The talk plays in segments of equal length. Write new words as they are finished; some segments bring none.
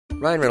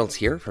Ryan Reynolds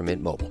here from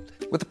Mint Mobile.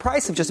 With the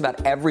price of just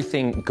about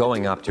everything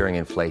going up during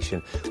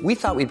inflation, we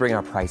thought we'd bring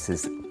our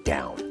prices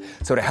down.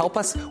 So to help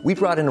us, we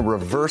brought in a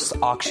reverse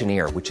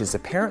auctioneer, which is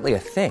apparently a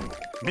thing.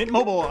 Mint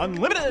Mobile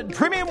Unlimited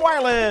Premium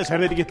Wireless. How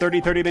to get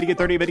 30, 30, bit to get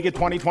 30, bit to get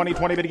 20, 20,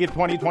 20, bit to get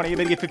 20, 20,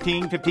 bit to get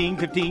 15, 15,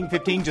 15,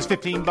 15, just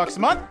 $15 a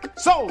month?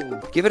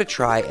 Sold! Give it a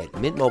try at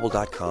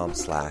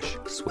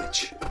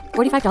mintmobile.com/switch.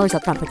 $45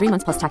 up front for 3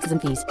 months plus taxes and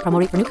fees. Promo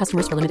rate for new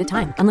customers for limited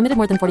time. Unlimited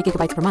more than 40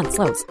 gigabytes per month.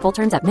 Slows full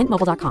terms at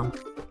mintmobile.com.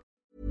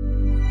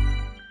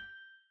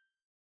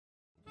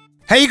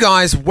 Hey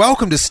guys,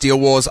 welcome to Steele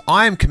Wars.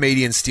 I am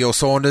comedian Steele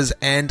Saunders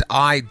and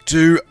I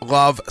do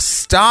love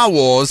Star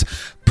Wars.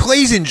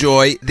 Please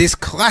enjoy this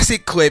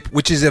classic clip,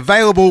 which is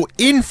available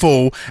in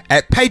full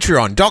at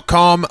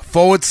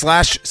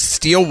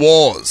patreon.com/Steele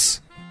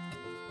Wars.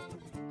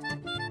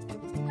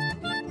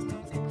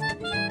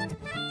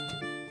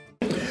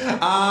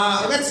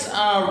 Let's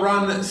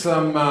run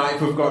some,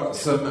 if we've got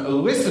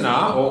some listener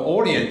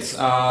or audience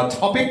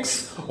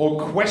topics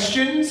or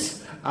questions.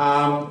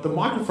 The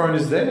microphone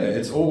is there.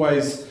 It's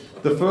always,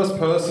 the first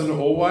person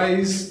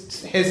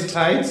always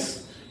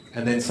hesitates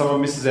and then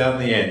someone misses out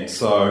in the end.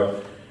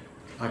 So,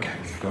 okay,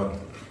 we've got,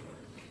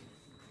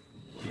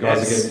 you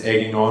guys are getting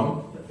egging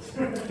on.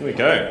 Here we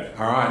go.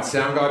 All right,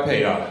 sound guy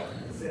Peter.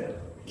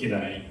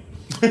 G'day.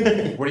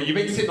 Well, you've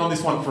been sitting on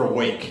this one for a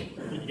week.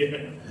 Yeah.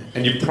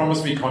 And you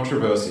promised me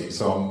controversy,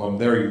 so I'm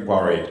very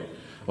worried.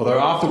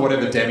 Although after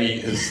whatever Demi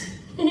has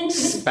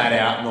spat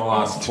out in the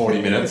last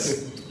 40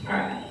 minutes.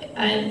 Alright,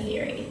 I have a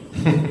theory.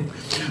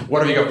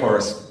 What have you got for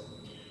us?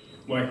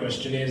 My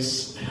question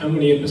is, how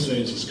many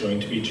episodes is going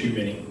to be too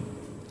many?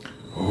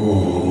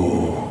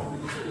 Ooh.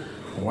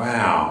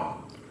 Wow.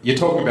 You're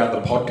talking about the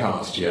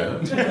podcast, yeah?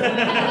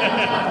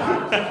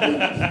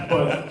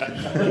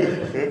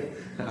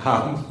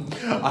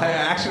 I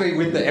actually,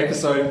 with the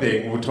episode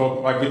thing, we'll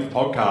talk, like with the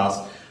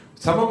podcast,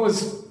 someone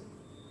was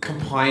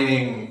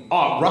complaining,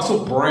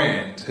 Russell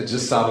Brand had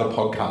just started a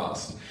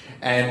podcast.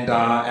 And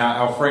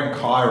our friend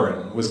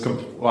Kyron was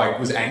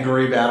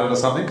angry about it or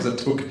something because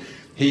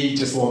he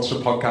just launched a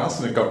podcast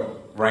and it got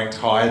ranked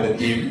higher than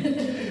him.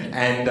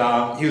 And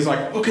he was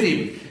like, look at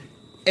him,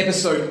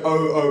 episode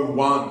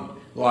 001,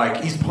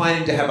 like he's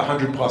planning to have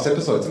 100 plus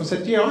episodes. And I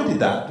said, yeah, I did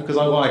that because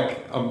I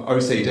like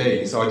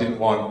OCD, so I didn't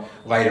want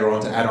later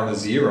on to add on a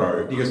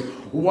 0. And he goes,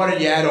 well, why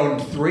don't you add on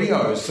 3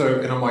 O's?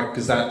 And I'm like,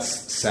 because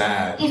that's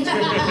sad.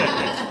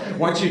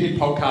 Once you hit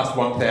podcast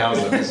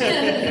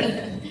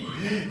 1000...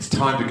 it's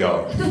time to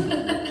go.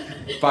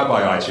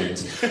 Bye-bye,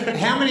 iTunes.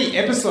 How many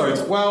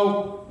episodes?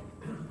 Well,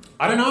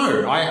 I don't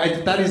know.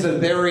 That is a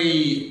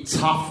very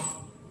tough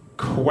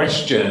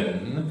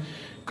question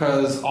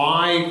because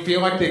I feel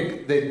like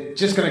they're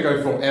just going to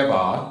go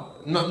forever.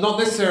 Not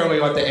necessarily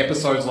like the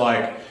episodes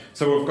like...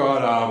 So we've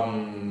got, 8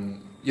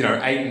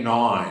 and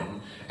 9.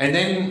 And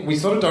then we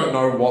sort of don't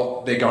know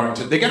what they're going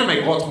to... They're going to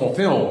make lots more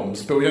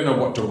films, but we don't know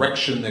what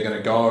direction they're going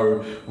to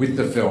go with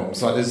the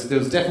films. Like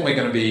there's definitely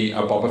going to be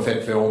a Boba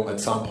Fett film at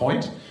some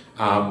point.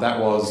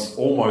 That was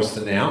almost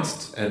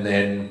announced, and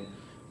then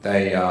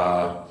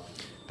the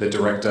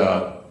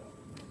director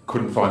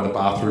couldn't find the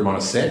bathroom on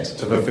a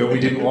set of a film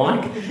he didn't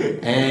like,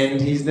 and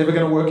he's never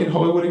going to work in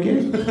Hollywood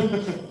again.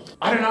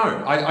 I don't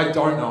know. I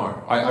don't know.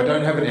 I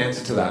don't have an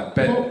answer to that.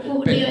 But What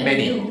would be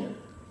ideal?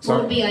 Sorry?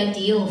 What would be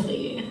ideal for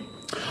you?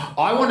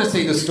 I want to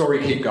see the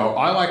story keep going.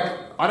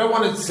 I don't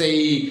want to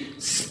see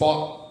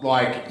Spot,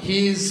 like,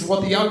 here's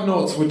what the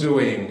Ugnaughts were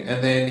doing,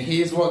 and then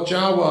here's what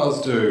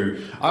Jawas do.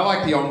 I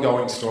like the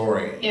ongoing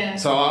story. Yeah.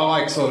 So I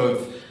like sort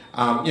of,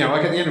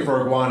 like at the end of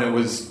Rogue One, it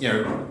was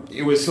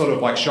sort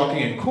of like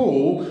shocking and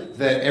cool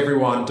that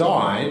everyone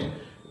died,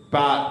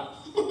 but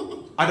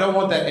I don't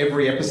want that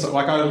every episode.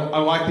 Like, I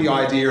like the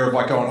idea of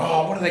like going,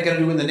 oh, what are they going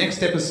to do in the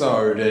next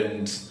episode,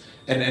 and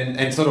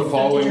sort of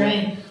following. Dr.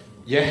 Dre.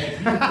 Yeah.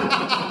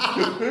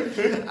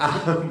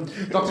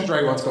 Dr.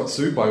 Dre once got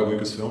sued by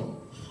Lucasfilm.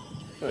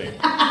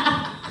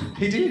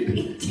 He did.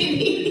 Did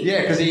he?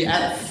 Yeah, because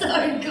That's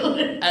so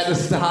good. at the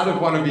start of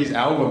one of his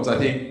albums, I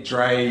think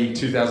Dre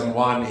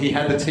 2001, he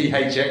had the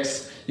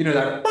THX,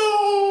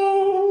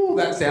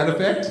 that sound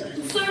effect.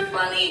 It's so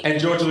funny. And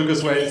George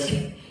Lucas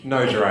went,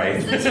 no, Dre.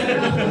 It's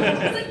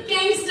a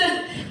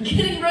gangster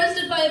getting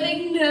roasted by a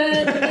big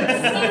nerd.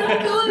 It's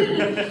so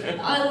good.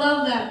 I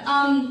love that.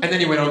 And then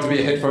he went on to be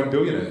a headphone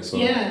billionaire. So.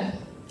 Yeah.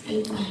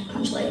 And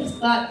punch ladies.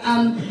 But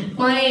I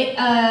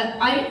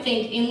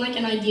think in like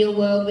an ideal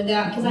world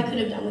without, because I could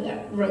have done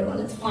without Rogue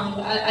One, it's fine.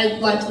 But I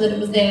liked that it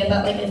was there.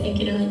 But like I think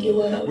in an ideal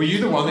world. Were you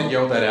the one that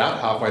yelled that out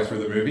halfway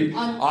through the movie?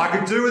 I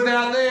could do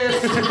without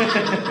this.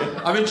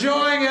 I'm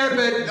enjoying it,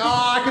 but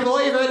I could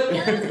leave it.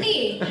 Yeah, that's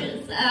me.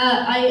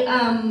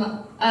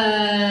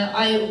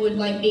 I would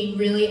like be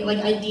really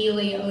like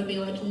ideally I would be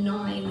like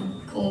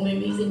 9 cool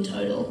movies in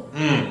total.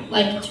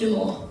 Like 2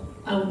 more.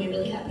 I would be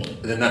really happy.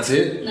 Then that's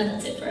it? No,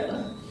 that's it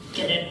forever.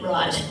 Get it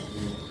right.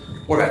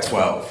 What about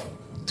 12?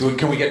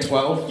 Can we get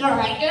 12?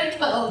 Alright, get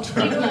 12.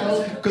 Get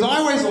 12. Because I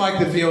always like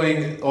the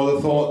feeling or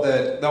the thought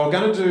that they were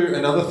going to do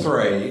another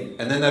 3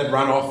 and then they'd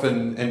run off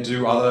and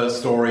do other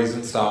stories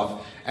and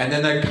stuff and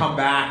then they'd come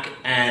back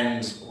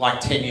and like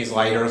 10 years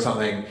later or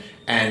something,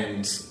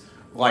 and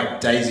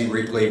like Daisy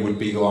Ridley would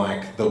be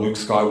like the Luke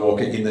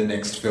Skywalker in the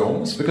next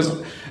films,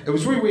 because it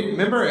was really weird.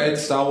 Remember at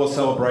Star Wars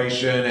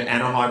Celebration at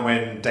Anaheim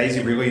when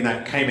Daisy Ridley and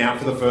that came out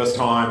for the first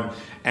time,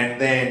 and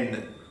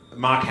then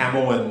Mark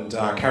Hamill and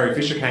Carrie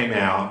Fisher came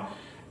out,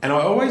 and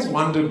I always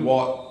wondered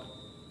what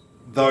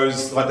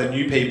those, like the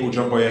new people,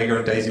 John Boyega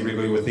and Daisy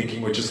Ridley, were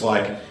thinking, were just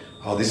like,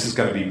 oh, this is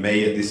going to be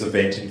me at this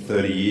event in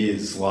 30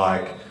 years.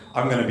 Like,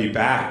 I'm going to be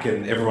back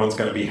and everyone's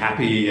going to be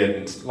happy.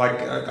 And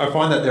like, I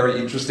find that very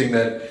interesting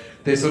that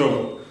they're sort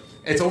of,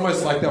 it's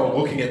almost like they were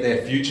looking at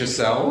their future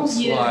selves.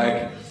 Yeah.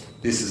 Like,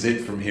 this is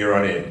it from here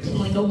on in.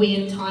 Like a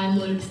weird time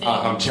loop thing.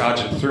 I'm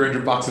charging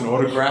 $300 an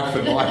autograph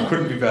and life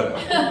couldn't be better.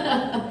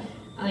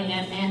 Oh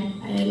yeah, man.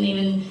 I didn't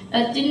even...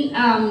 didn't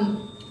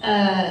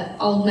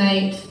old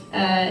mate...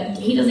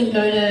 he doesn't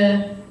go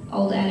to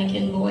old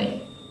Anakin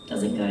boy.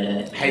 Doesn't go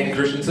to... Hayden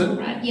Christensen?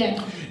 Right,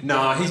 yeah.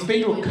 Nah, he's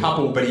been to a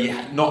couple, but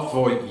not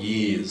for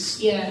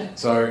years. Yeah.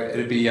 So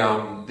it'd be...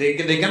 they're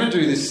going to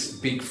do this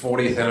big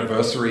 40th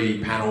anniversary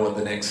panel at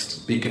the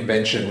next big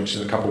convention, which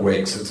is in a couple of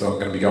weeks, and so I'm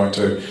going to be going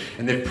to.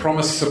 And they've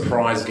promised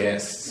surprise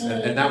guests,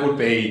 and that would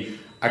be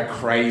a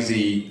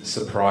crazy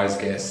surprise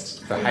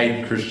guest for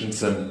Hayden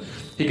Christensen.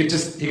 He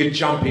could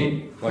jump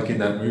in, like in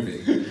that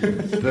movie,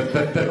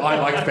 that I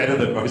like better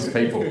than most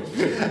people.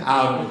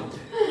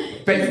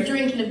 But He's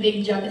drinking a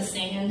big jug of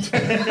sand.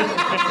 Nothing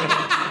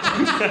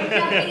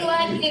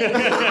like him.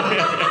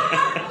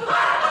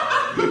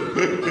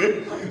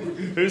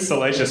 Who's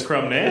Salacious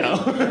Crumb now?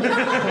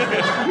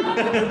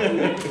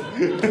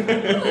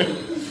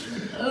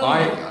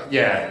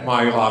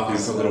 My laugh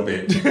is a little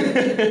bit.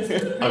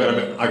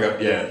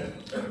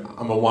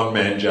 I'm a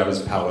one-man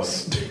Jabba's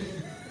palace.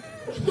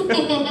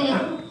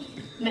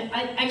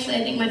 I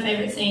think my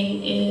favourite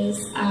scene is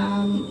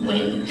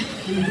when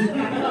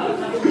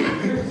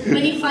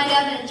you find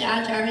out that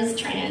Jar Jar is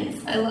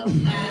trans. I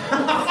love that.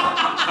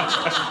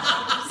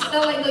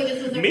 So like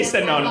Lucas was a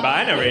Mr.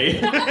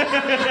 Non-binary.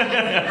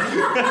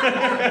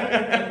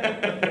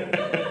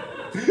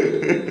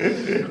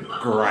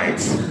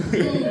 Great.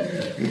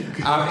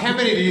 How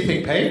many do you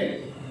think,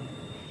 Pete?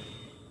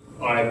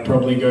 I'd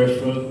probably go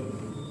for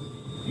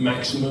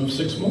maximum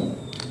 6 more.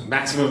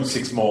 Maximum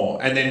 6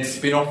 more. And then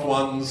spin-off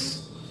ones?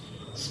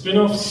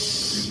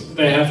 Spin-offs,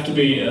 they have to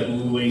be at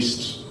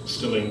least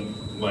still in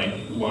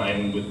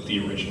line with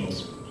the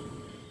originals.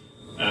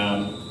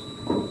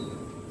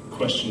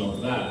 Question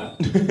of that.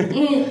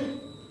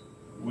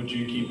 Would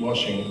you keep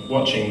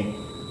watching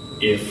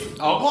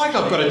if... Oh, like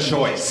I've got a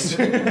choice.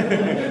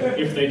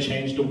 if they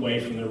changed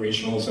away from the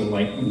originals and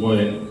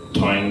weren't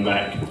tying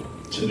back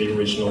to the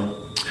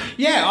original?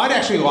 Yeah, I'd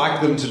actually like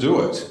them to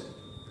do it.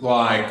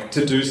 Like,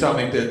 to do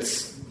something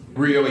that's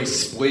really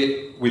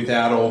split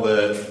without all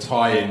the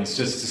tie-ins,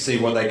 just to see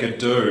what they could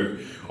do.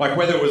 Like,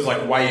 whether it was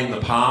like way in the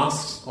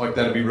past, like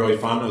that'd be really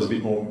fun. It was a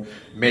bit more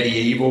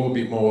medieval, a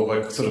bit more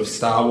like sort of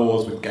Star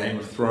Wars with Game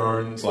of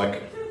Thrones.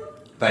 Like,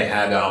 they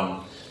had,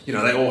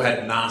 they all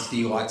had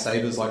nasty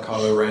lightsabers like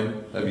Kylo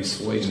Ren. That'd be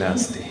sweet.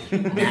 Nasty.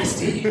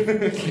 Nasty.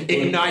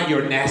 Ignite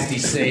your nasty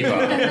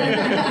saber.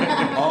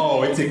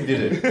 Oh, it's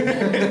ignited.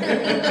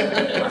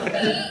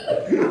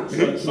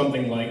 So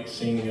something like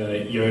seeing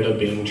Yoda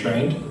being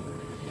trained.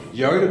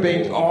 Yoda,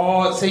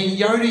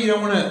 you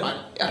don't want to...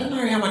 I don't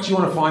know how much you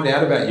want to find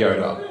out about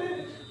Yoda.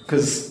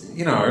 Because,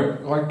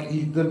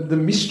 the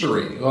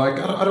mystery. Like,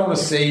 I don't want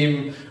to see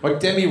him... Like,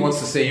 Demi wants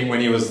to see him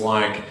when he was,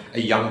 like, a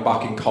young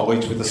buck in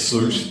college with a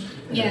suit.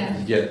 Yeah.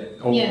 Yeah,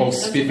 all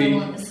spiffy. I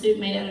want a suit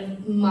made out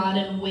of mud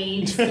and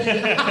weeds.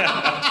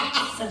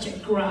 Such a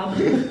grub.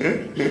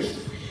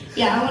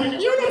 Yeah, I want to know...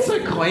 You're not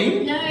so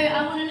clean. No,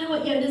 I want to know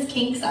what Yoda's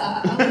kinks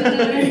are. I want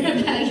to know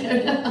about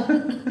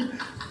Yoda.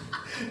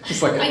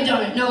 Just like I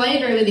don't. No, I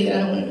agree with you. I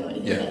don't want to know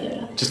anything about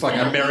Yoda. Just like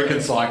American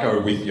Psycho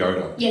with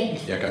Yoda. Yeah.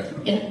 Yeah, okay.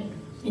 Yeah.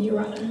 And you're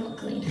right, I'm not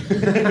clean.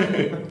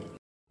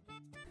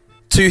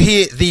 To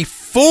hear the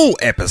full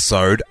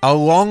episode,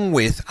 along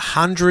with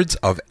hundreds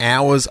of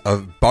hours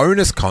of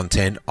bonus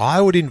content, I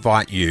would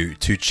invite you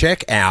to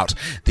check out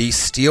the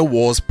Steele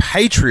Wars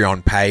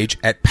Patreon page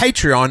at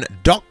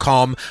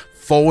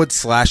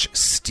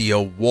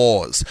patreon.com/Steele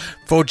Wars.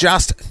 For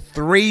just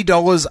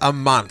 $3 a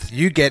month,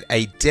 you get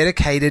a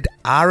dedicated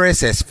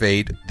RSS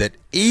feed that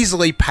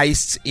easily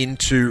pastes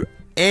into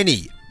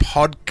any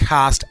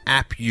podcast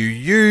app you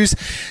use,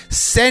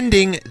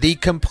 sending the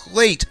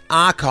complete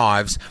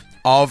archives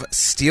of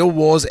Steele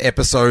Wars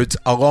episodes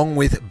along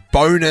with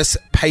bonus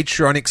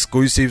Patreon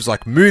exclusives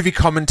like movie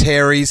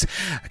commentaries,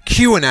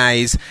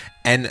 Q&As,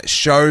 and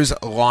shows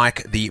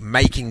like the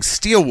Making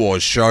Steele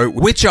Wars show,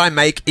 which I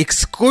make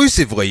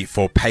exclusively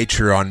for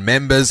Patreon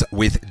members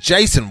with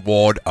Jason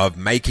Ward of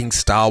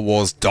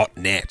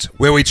MakingStarWars.net,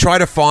 where we try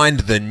to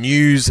find the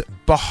news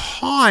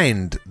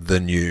behind the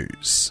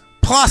news.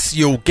 Plus,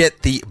 you'll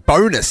get the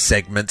bonus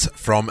segments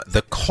from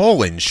the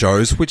call-in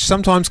shows, which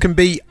sometimes can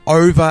be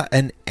over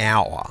an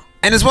hour.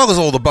 And as well as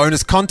all the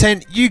bonus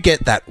content, you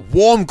get that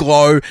warm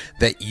glow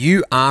that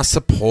you are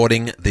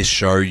supporting this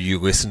show you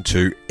listen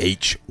to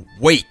each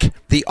week.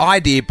 The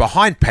idea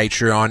behind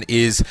Patreon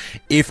is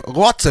if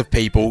lots of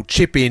people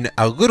chip in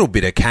a little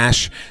bit of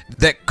cash,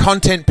 that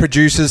content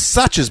producers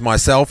such as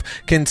myself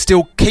can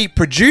still keep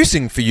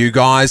producing for you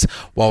guys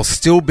while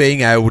still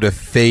being able to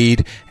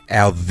feed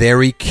our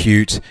very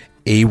cute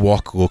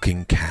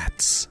Ewok-looking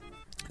cats.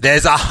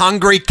 There's a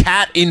hungry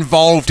cat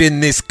involved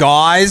in this,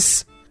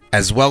 guys,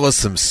 as well as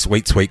some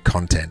sweet, sweet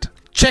content.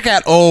 Check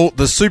out all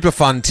the super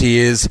fun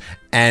tiers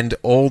and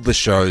all the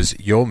shows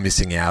you're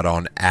missing out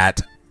on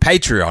at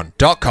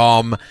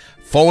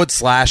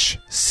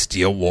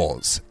patreon.com/Steele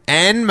Wars.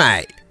 And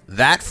may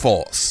that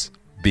force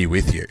be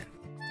with you.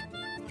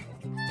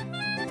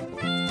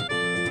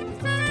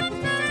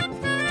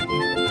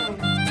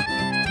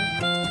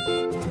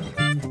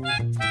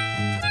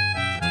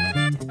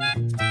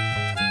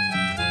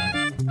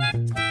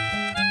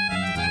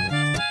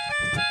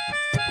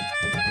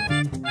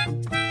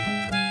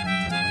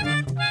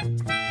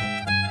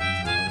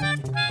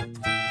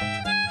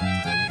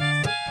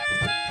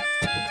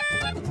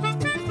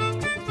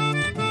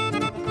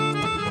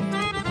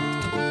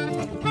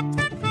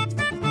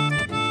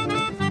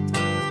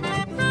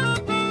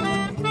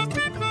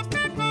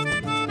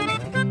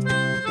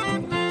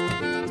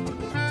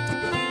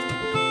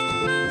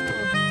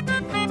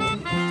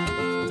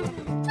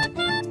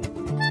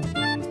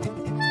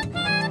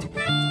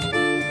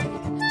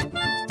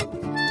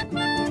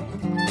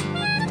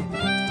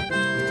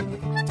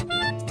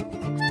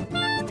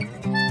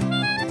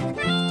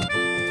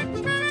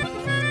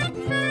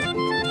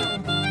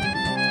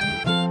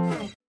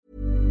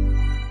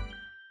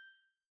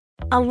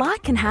 A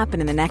lot can happen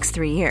in the next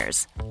 3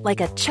 years.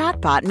 Like a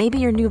chatbot may be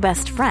your new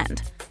best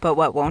friend. But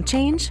what won't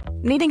change?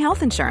 Needing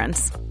health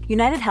insurance.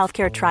 United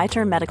Healthcare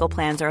Tri-Term Medical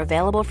Plans are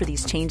available for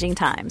these changing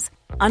times.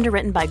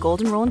 Underwritten by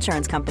Golden Rule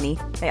Insurance Company,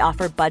 they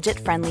offer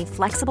budget-friendly,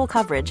 flexible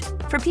coverage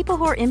for people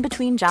who are in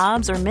between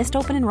jobs or missed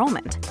open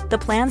enrollment. The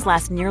plans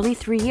last nearly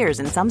 3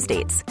 years in some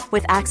states,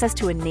 with access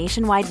to a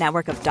nationwide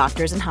network of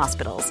doctors and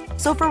hospitals.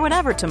 So for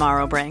whatever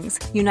tomorrow brings,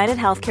 United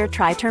Healthcare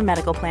Tri-Term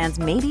Medical Plans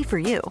may be for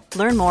you.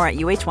 Learn more at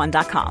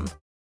uh1.com.